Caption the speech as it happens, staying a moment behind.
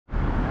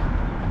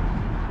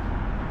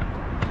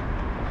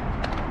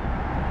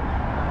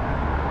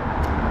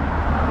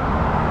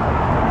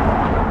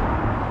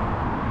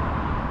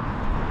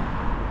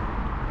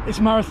It's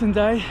marathon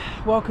day.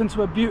 Welcome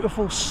to a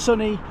beautiful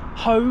sunny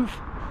Hove,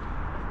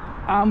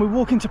 and we're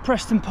walking to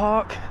Preston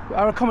Park.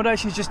 Our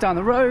accommodation is just down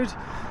the road,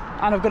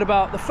 and I've got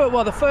about the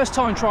first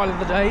time trial of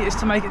the day is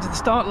to make it to the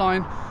start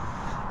line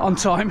on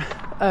time.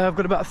 I've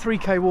got about a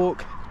 3k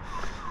walk,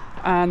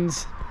 and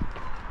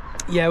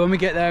yeah, when we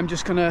get there I'm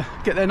just gonna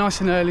get there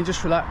nice and early,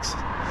 just relax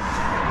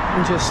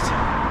and just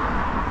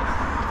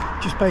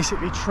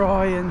basically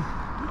try and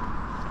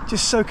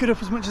just soak it up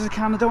as much as I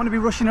can. I don't want to be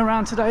rushing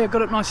around today. I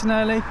got up nice and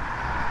early.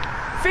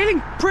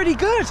 Feeling pretty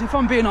good, if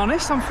I'm being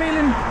honest. I'm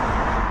feeling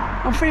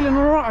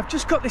all right. I've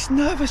just got this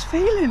nervous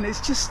feeling. It's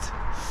just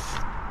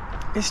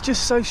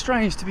so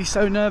strange to be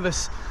so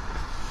nervous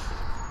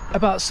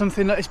about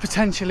something that is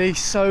potentially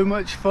so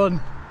much fun.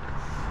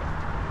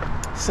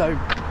 So,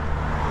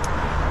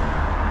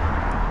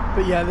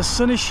 but yeah, the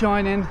sun is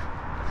shining.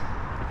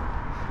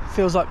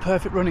 Feels like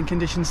perfect running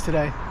conditions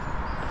today.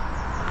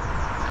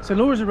 So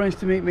Laura's arranged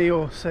to meet me,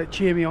 or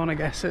cheer me on, I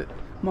guess, at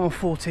mile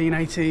 14,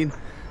 18.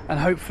 And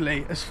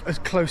hopefully as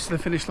close to the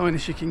finish line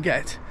as she can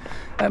get.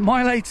 At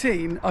mile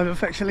 18, I've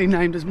affectionately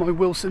named as my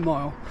Wilson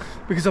mile,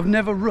 because I've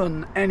never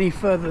run any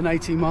further than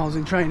 18 miles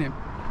in training,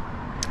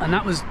 and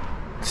that was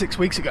 6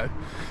 weeks ago.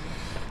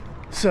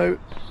 So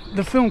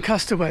the film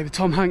Castaway with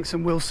Tom Hanks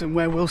and Wilson,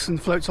 where Wilson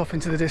floats off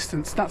into the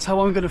distance, that's how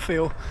I'm going to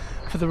feel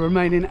for the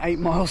remaining 8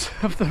 miles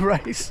of the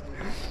race.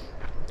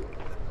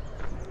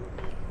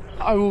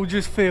 I will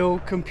just feel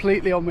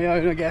completely on my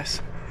own, I guess,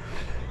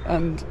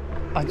 and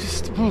I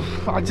just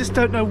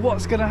don't know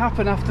what's going to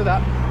happen after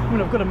that. I mean,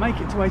 I've got to make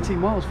it to 18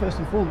 miles first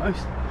and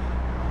foremost.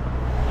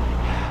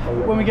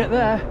 When we get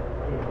there,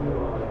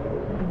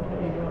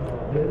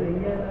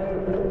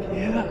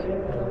 yeah,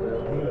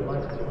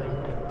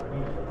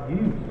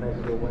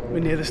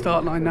 we're near the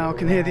start line now. I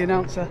can hear the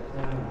announcer.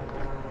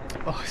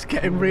 Oh, it's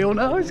getting real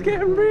now. It's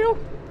getting real.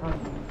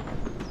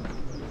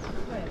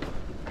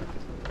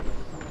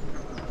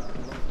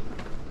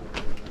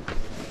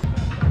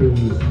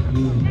 Please use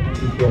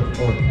to drop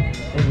off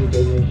any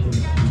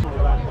donations.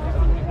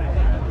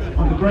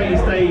 On the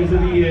greatest days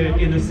of the year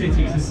in the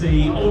city, to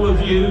see all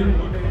of you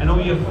and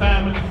all your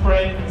family,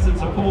 friends and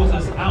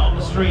supporters out on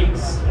the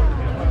streets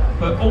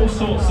for all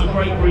sorts of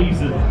great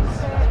reasons.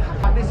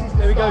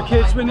 There we go,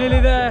 kids, we're nearly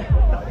there.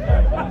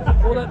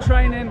 All that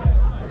training,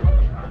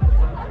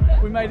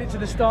 we made it to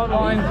the start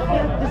line.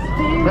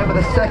 Remember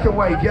the second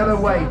wave, yellow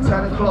wave,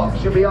 10 o'clock,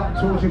 should be up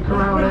towards your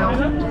corral now.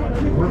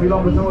 Won't be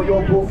long until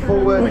you're brought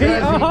forward.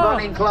 Jersey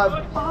Running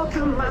Club.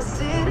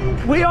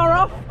 We are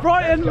off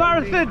Brighton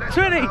Marathon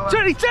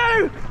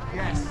 2022!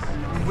 Yes,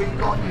 we've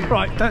got you.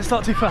 Right, don't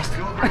start too fast.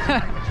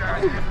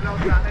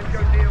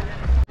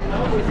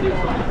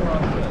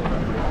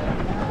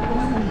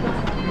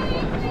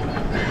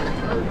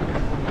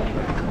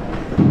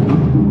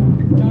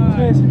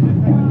 Cheers.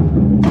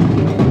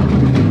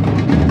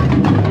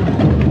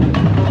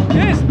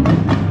 Cheers.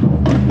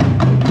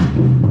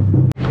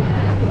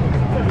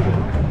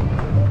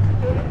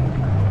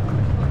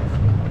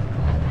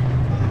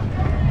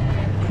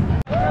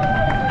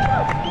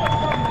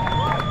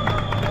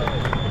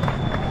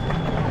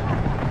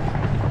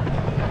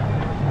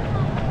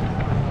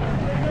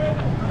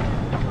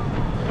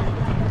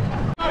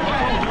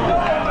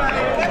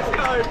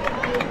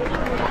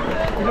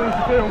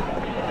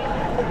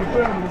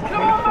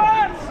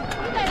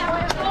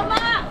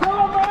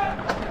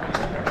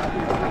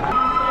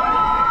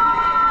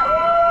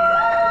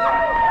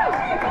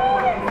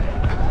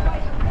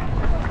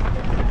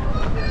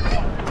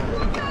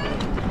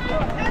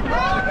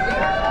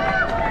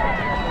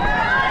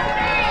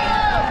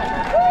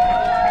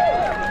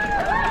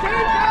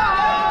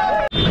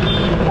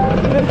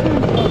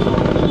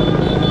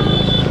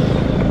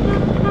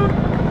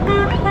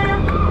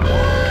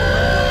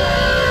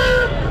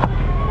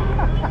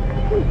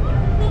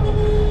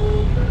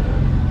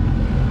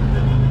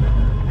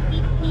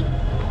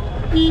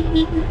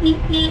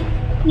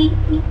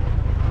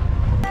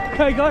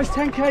 Okay guys,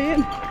 10k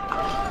in.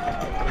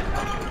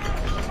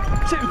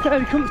 Sitting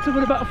fairly comfortable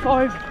at about a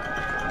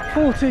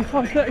 5:40,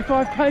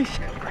 5:35 pace.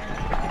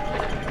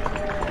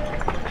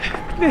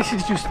 This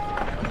is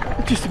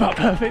just about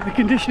perfect. The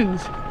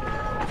conditions,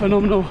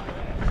 phenomenal.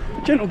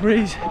 Gentle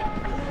breeze.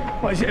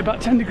 What is it, about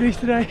 10 degrees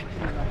today?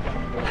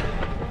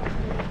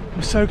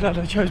 I'm so glad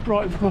I chose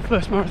Brighton for my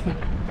first marathon.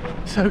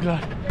 So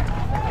glad.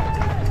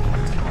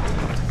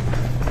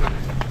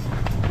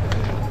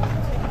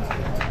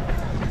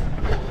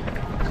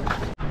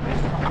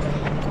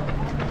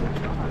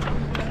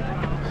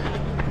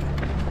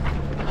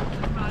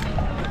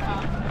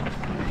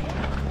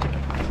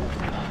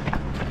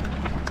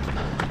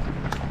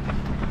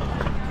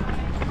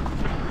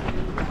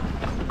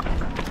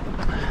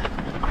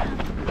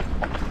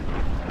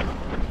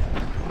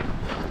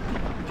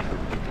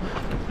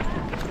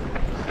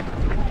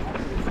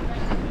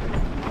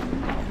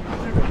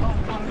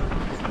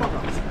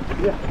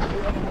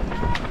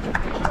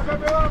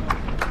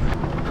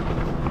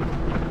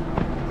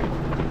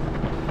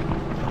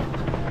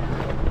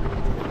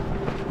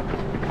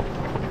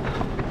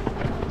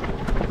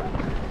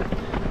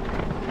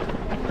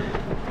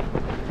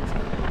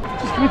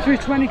 through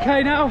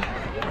 20k now.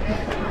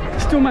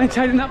 Still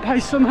maintaining that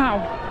pace somehow.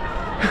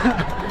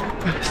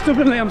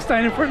 Stubbornly, I'm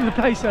staying in front of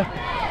the pacer,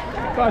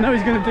 but I know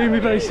he's going to do me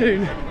very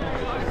soon.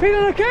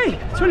 Feeling okay.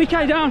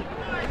 20k down.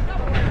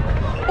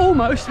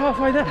 Almost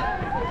halfway there.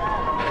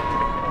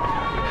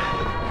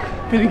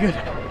 Feeling good.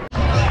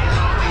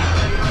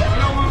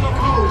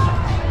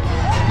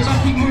 Because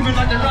I keep moving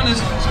like the runners.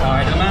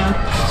 Spider-Man,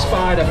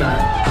 Spider-Man.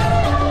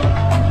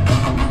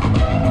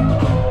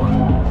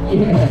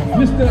 Yeah,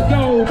 Mr.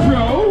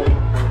 GoPro.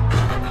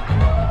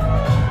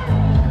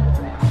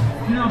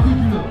 Now, who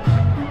you look?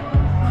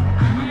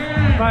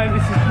 Yeah. Mate,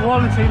 this is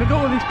quality. Look at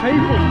all these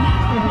people.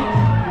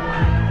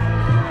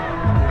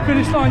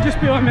 Finish line just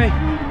behind me.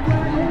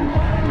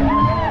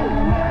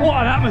 What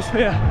an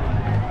atmosphere.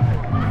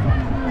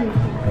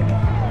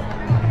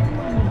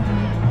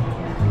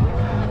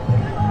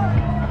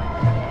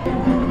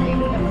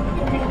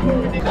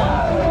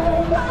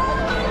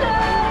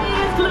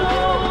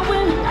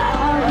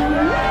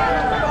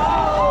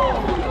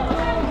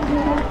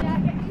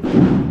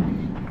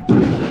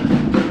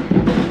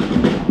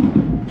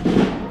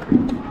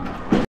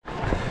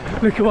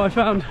 Look at what I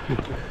found.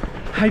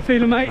 How you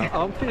feeling, mate?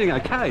 I'm feeling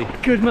okay.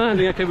 Good man.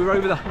 Feeling okay. We're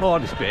over the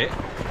hardest bit,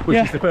 which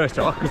is the first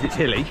half because it's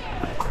hilly.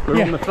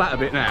 We're on the flat a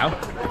bit now.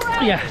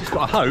 Yeah. Just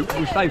got to hope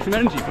we save some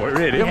energy for it,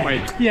 really, haven't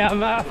we? Yeah,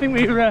 I think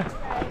we were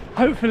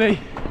hopefully.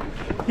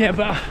 Yeah,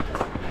 but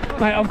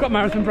mate, I've got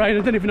marathon brain.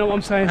 I don't even know what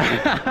I'm saying.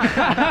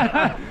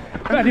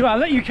 But anyway, I'll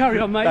let you carry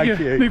on, mate. Thank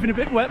You're you. moving a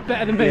bit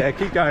better than me. Yeah,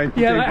 keep going.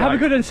 Yeah, mate, have a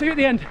good one. See you at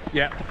the end.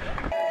 Yeah.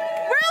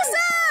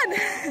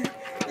 Wilson!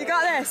 You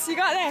got this, you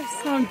got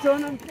this. I'm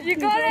done. You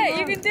got it,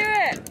 you can do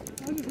it.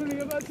 I'm just going to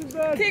go back to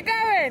bed. Keep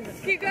going,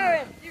 keep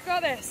going. You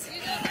got this.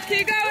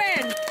 Keep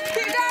going,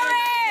 keep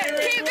going,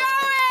 keep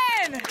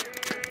going.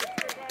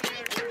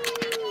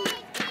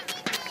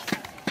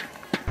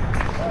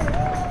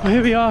 Well,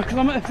 here we are,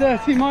 kilometre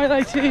 30, mile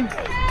 18.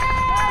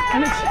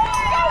 And it's...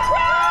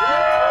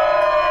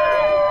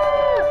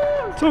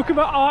 Talk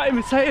about art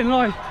imitating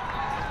life.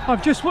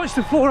 I've just watched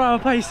the 4-hour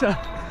pacer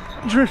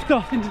drift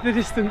off into the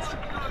distance.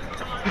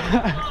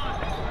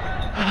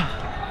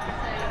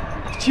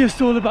 It's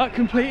just all about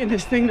completing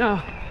this thing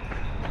now.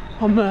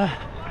 I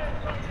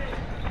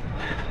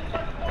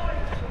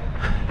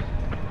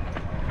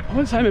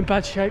wouldn't say I'm in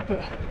bad shape,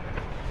 but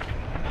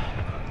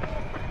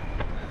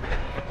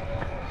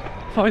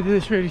finding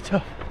this really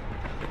tough.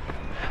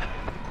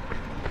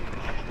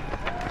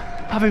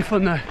 Having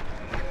fun though.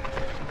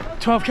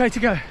 12k to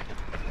go.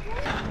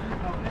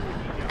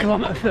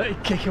 Kilometre 30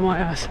 kicking my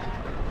ass.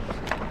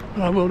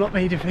 But I will not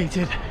be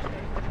defeated.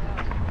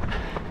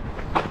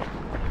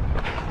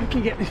 We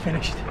can get this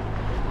finished.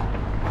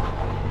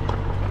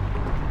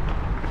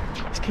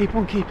 Let's keep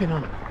on keeping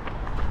on.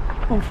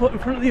 One foot in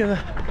front of the other.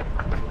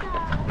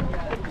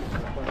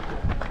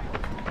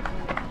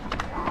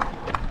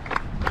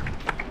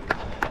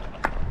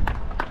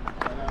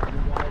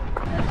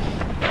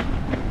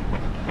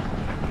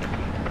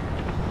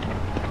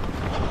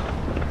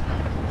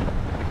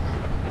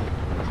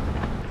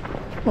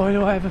 Why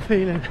do I have a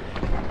feeling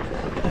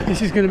that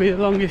this is going to be the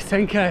longest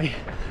 10k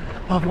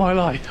of my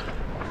life?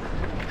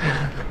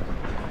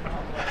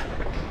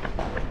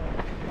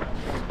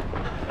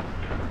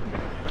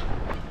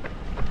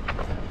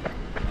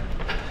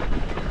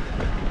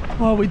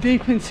 Well, we're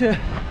deep into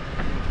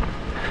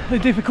the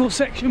difficult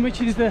section,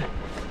 which is the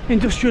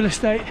industrial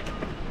estate,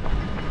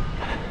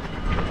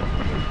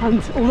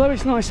 and although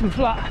it's nice and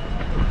flat,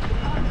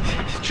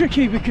 it's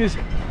tricky because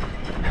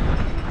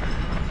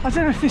I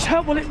don't know if this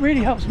helps. Well, it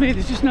really helps me.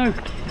 There's just no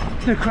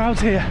crowds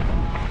here,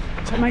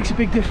 so it makes a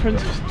big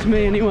difference to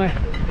me anyway.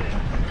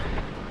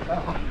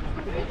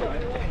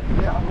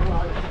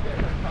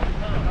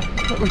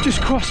 But we've just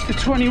crossed the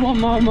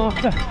 21-mile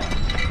marker.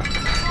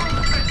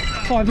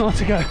 5 miles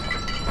to go.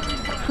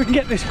 If we can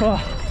get this far,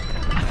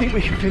 I think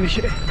we can finish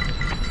it.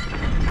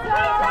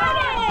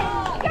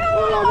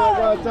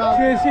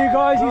 Cheers to you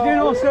guys. You're doing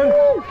awesome.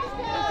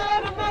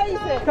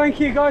 Thank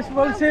you guys for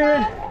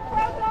volunteering.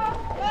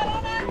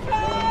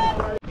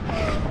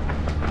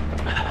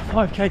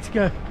 5k to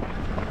go.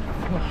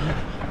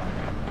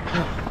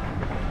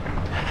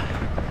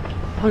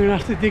 I'm going to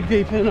have to dig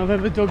deeper than I've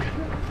ever dug.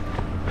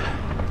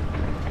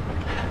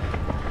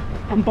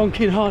 I'm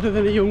bonking harder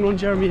than a young Ron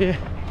Jeremy here.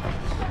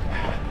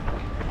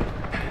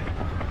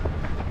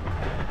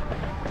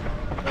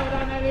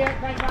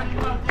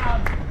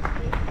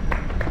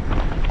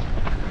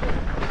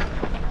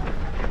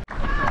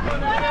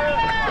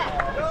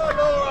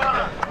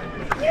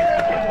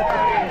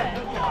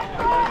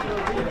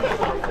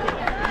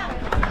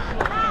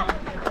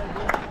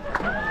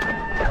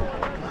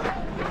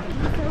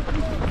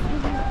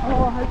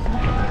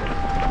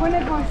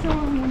 Whenever I saw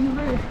them on the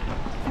roof,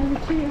 they were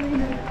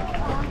cheering.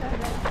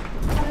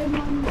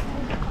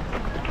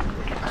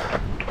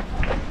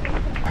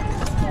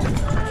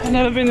 I've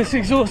never been this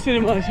exhausted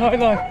in my entire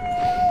life.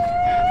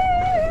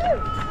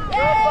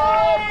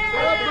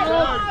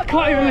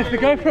 Can't even lift the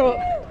GoPro up.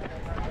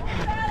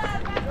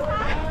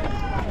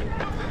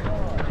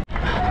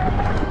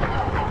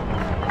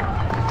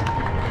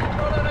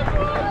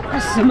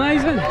 This is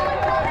amazing. I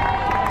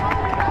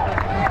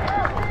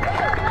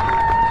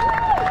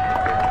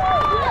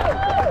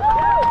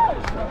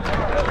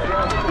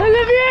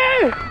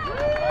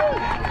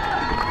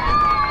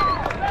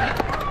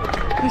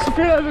just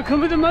feel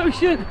overcome with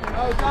emotion.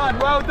 Well done,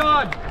 well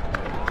done.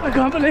 I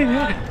can't believe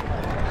it.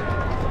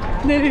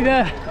 Nearly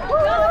there.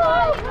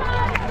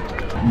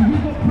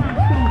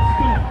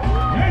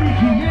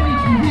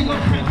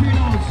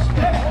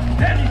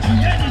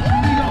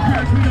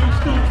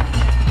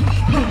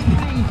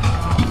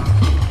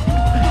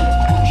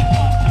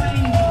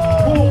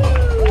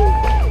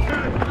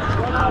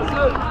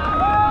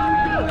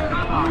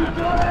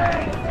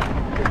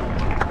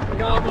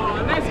 Come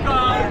on, let's go,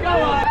 go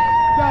on.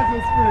 That's a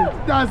sprint.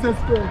 That's a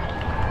sprint.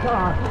 Come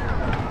on.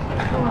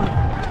 Come on.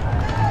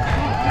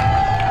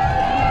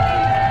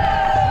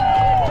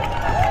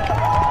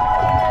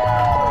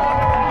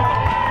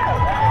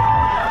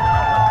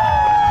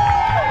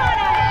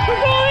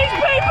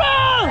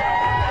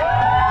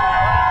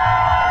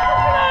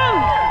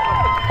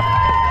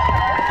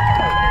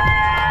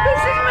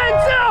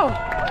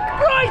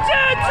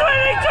 Brighton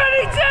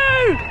 2022!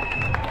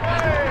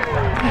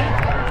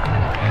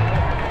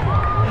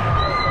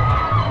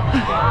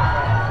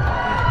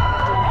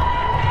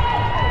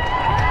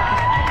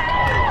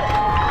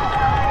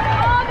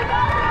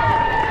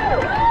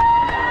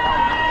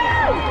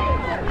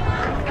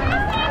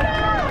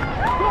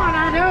 Come on,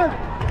 Andrew.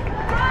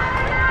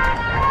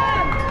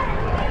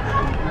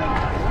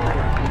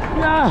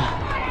 Yeah.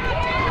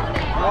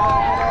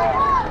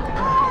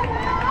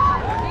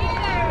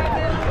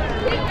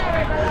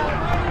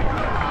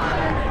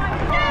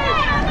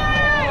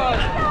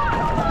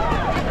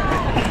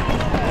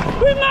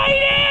 We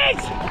made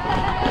it!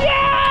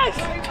 Yes!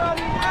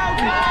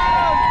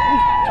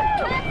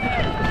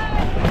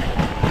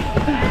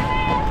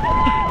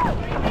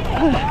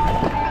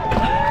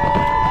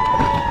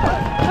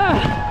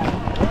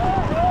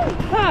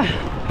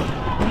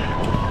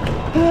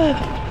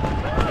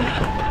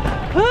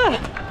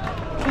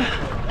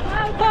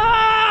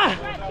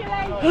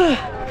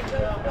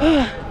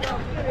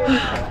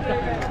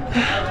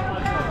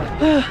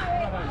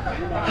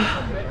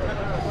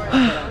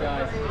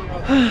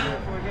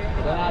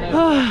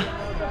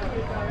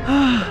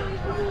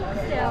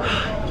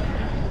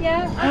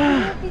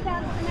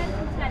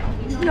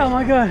 Oh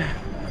my god.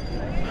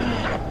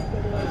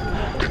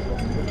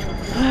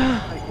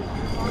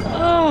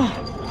 Oh.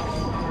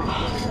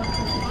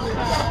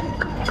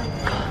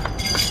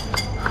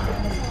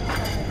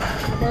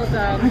 Well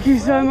done. Thank you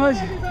so much.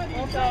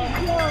 Well done.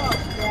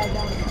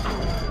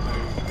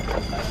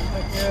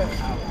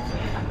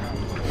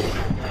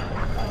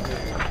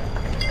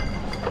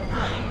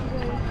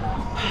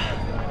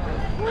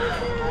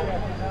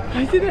 I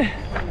did it.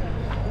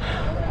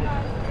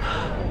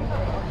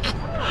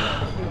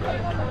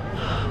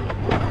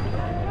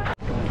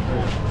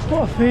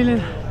 What a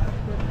feeling.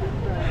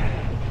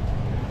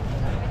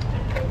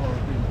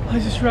 I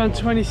just ran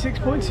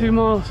 26.2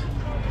 miles.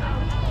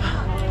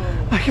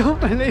 I can't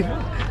believe it.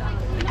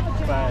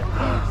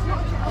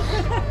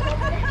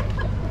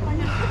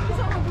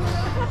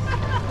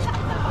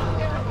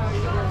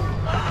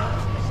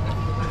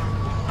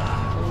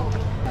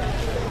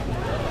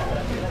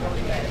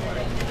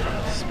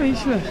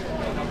 Speechless.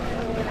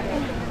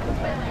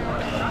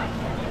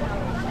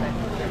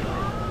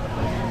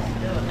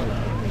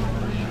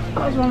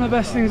 That was one of the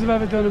best things I've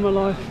ever done in my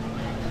life.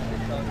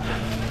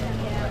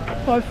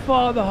 By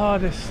far the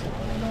hardest.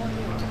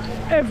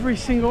 Every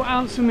single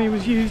ounce of me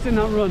was used in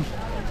that run.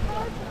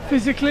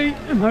 Physically,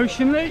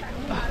 emotionally.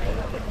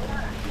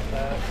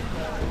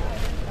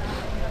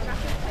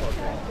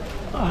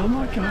 Oh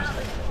my god.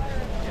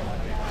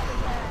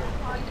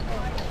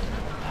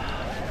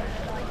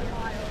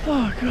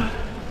 Oh god.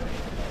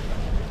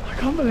 I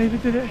can't believe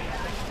it did it.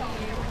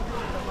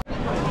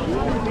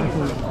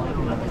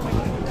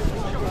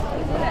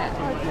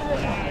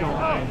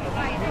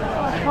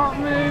 I can't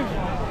move.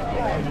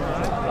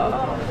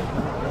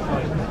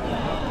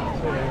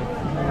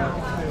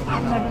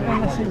 I've never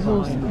been this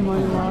exhausted in my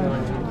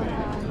life.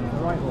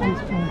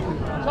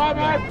 Sorry,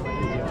 mate.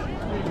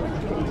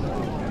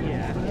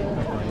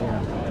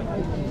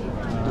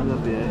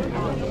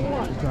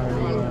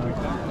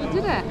 You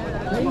did it.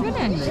 You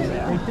finished.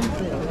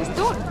 It's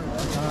done.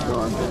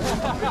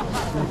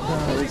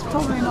 It's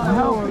probably not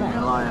helping you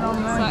lying on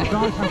there.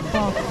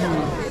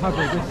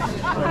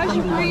 How's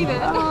you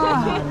breathing?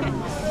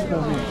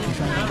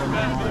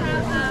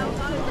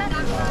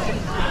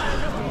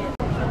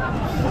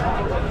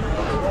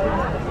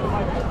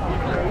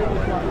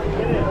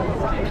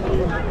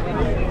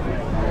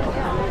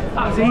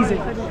 That was easy.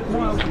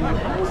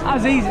 That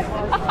was easy.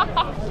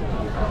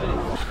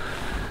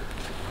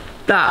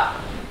 That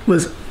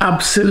was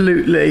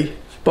absolutely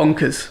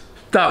bonkers.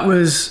 That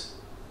was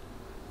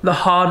the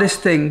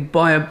hardest thing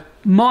by a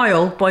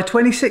mile, by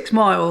 26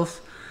 miles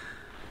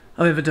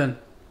I've ever done.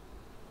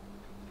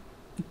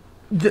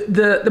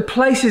 The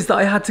places that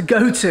I had to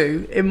go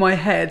to in my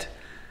head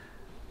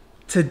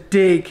to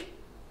dig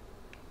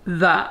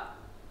that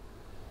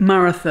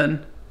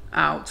marathon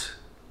out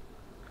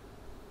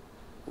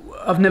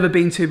I've never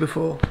been to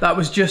before. That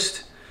was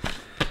just,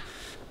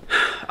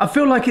 I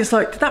feel like it's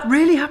like, did that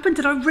really happen?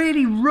 Did I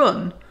really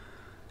run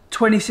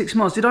 26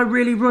 miles? Did I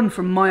really run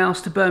from my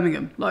house to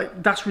Birmingham?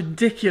 Like, that's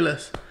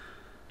ridiculous.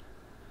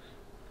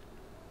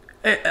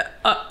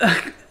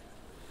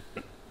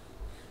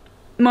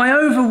 My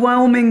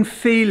overwhelming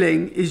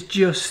feeling is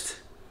just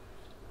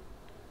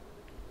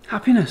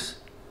happiness.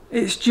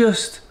 It's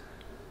just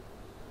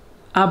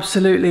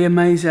absolutely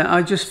amazing.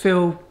 I just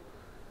feel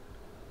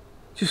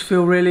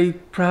really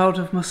proud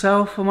of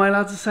myself. Am I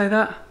allowed to say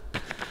that?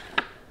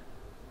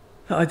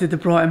 That I did the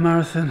Brighton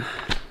Marathon.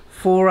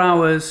 4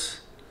 hours,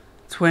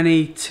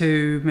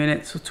 22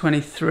 minutes or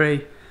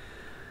 23.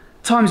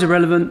 Time's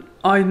irrelevant.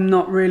 I'm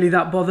not really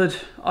that bothered.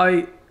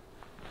 I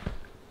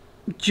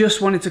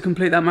just wanted to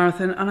complete that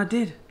marathon, and I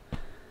did.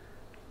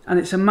 And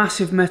it's a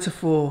massive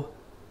metaphor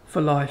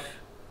for life,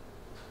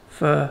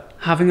 for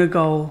having a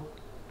goal,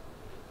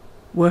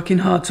 working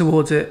hard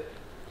towards it,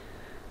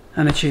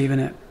 and achieving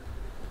it.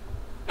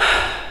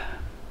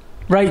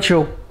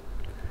 Rachel,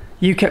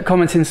 you kept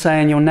commenting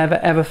saying you'll never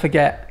ever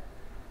forget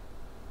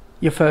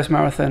your first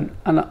marathon,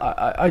 and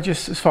I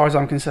just, as far as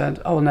I'm concerned,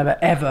 I will never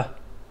ever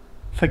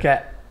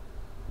forget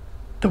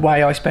the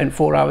way I spent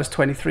 4 hours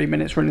 23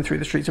 minutes running through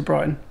the streets of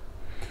Brighton.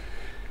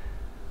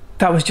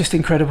 That was just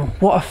incredible.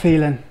 What a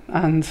feeling.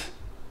 And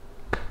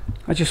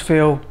I just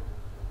feel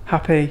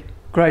happy,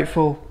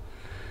 grateful,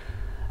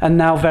 and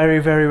now very,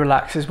 very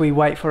relaxed as we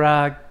wait for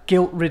our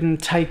guilt-ridden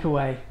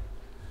takeaway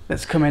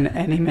that's coming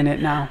any minute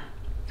now.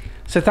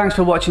 So thanks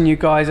for watching, you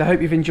guys. I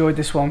hope you've enjoyed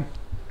this one.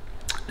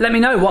 Let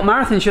me know, what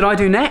marathon should I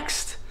do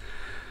next?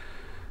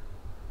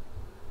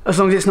 As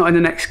long as it's not in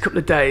the next couple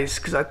of days,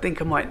 because I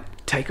think I might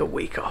take a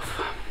week off.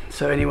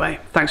 So anyway,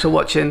 thanks for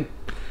watching.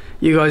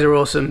 You guys are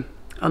awesome,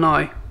 and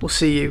I will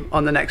see you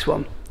on the next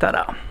one.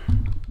 Ta-da.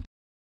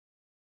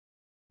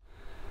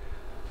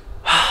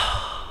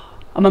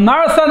 I'm a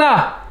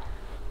marathoner!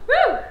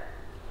 Woo!